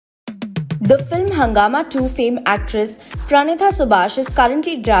The film Hangama 2 fame actress Pranitha Subhash is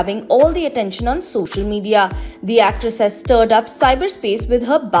currently grabbing all the attention on social media. The actress has stirred up cyberspace with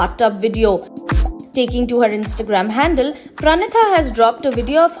her bathtub video. Taking to her Instagram handle, Pranitha has dropped a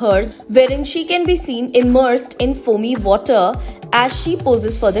video of hers wherein she can be seen immersed in foamy water as she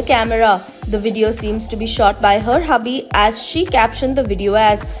poses for the camera. The video seems to be shot by her hubby, as she captioned the video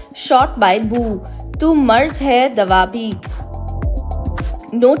as "Shot by Boo, Tu marz hai dawa bhi."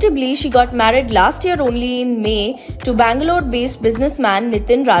 Notably, she got married last year only in May to Bangalore-based businessman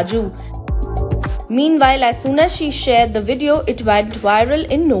Nitin Raju. Meanwhile, as soon as she shared the video, it went viral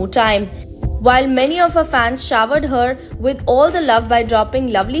in no time. While many of her fans showered her with all the love by dropping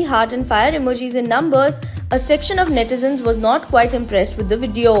lovely heart and fire emojis in numbers, a section of netizens was not quite impressed with the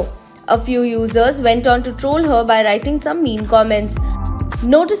video. A few users went on to troll her by writing some mean comments.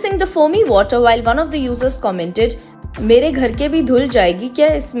 Noticing the foamy water, while one of the users commented, "मेरे घर के भी धुल जाएगी क्या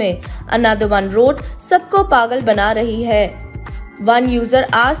इसमें?" Another one wrote, "सबको पागल बना रही है." One user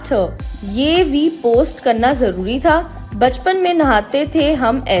asked her, "ये भी पोस्ट करना जरूरी था? बचपन में नहाते थे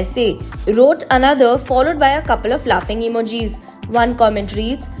हम ऐसे," wrote another, followed by a couple of laughing emojis. One comment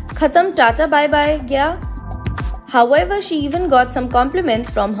reads, "खत्म टाटा बाय बाय गया." However, she even got some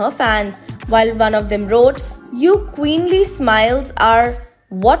compliments from her fans, while one of them wrote, "You queenly smiles are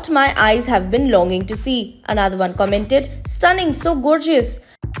what my eyes have been longing to see." Another one commented, "Stunning, so gorgeous."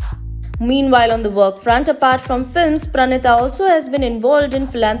 Meanwhile, on the work front, apart from films, Pranitha also has been involved in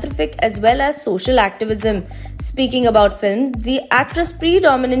philanthropic as well as social activism. Speaking about films, the actress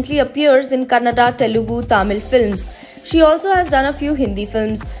predominantly appears in Kannada, Telugu, Tamil films. She also has done a few Hindi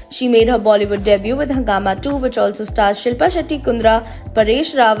films. She made her Bollywood debut with Hangama 2, which also stars Shilpa Shetty-Kundra,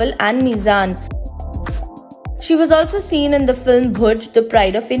 Paresh Rawal and Mizan. She was also seen in the film Bhuj, The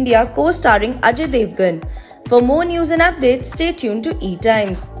Pride of India, co-starring Ajay Devgan. For more news and updates, stay tuned to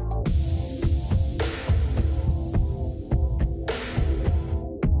E-Times.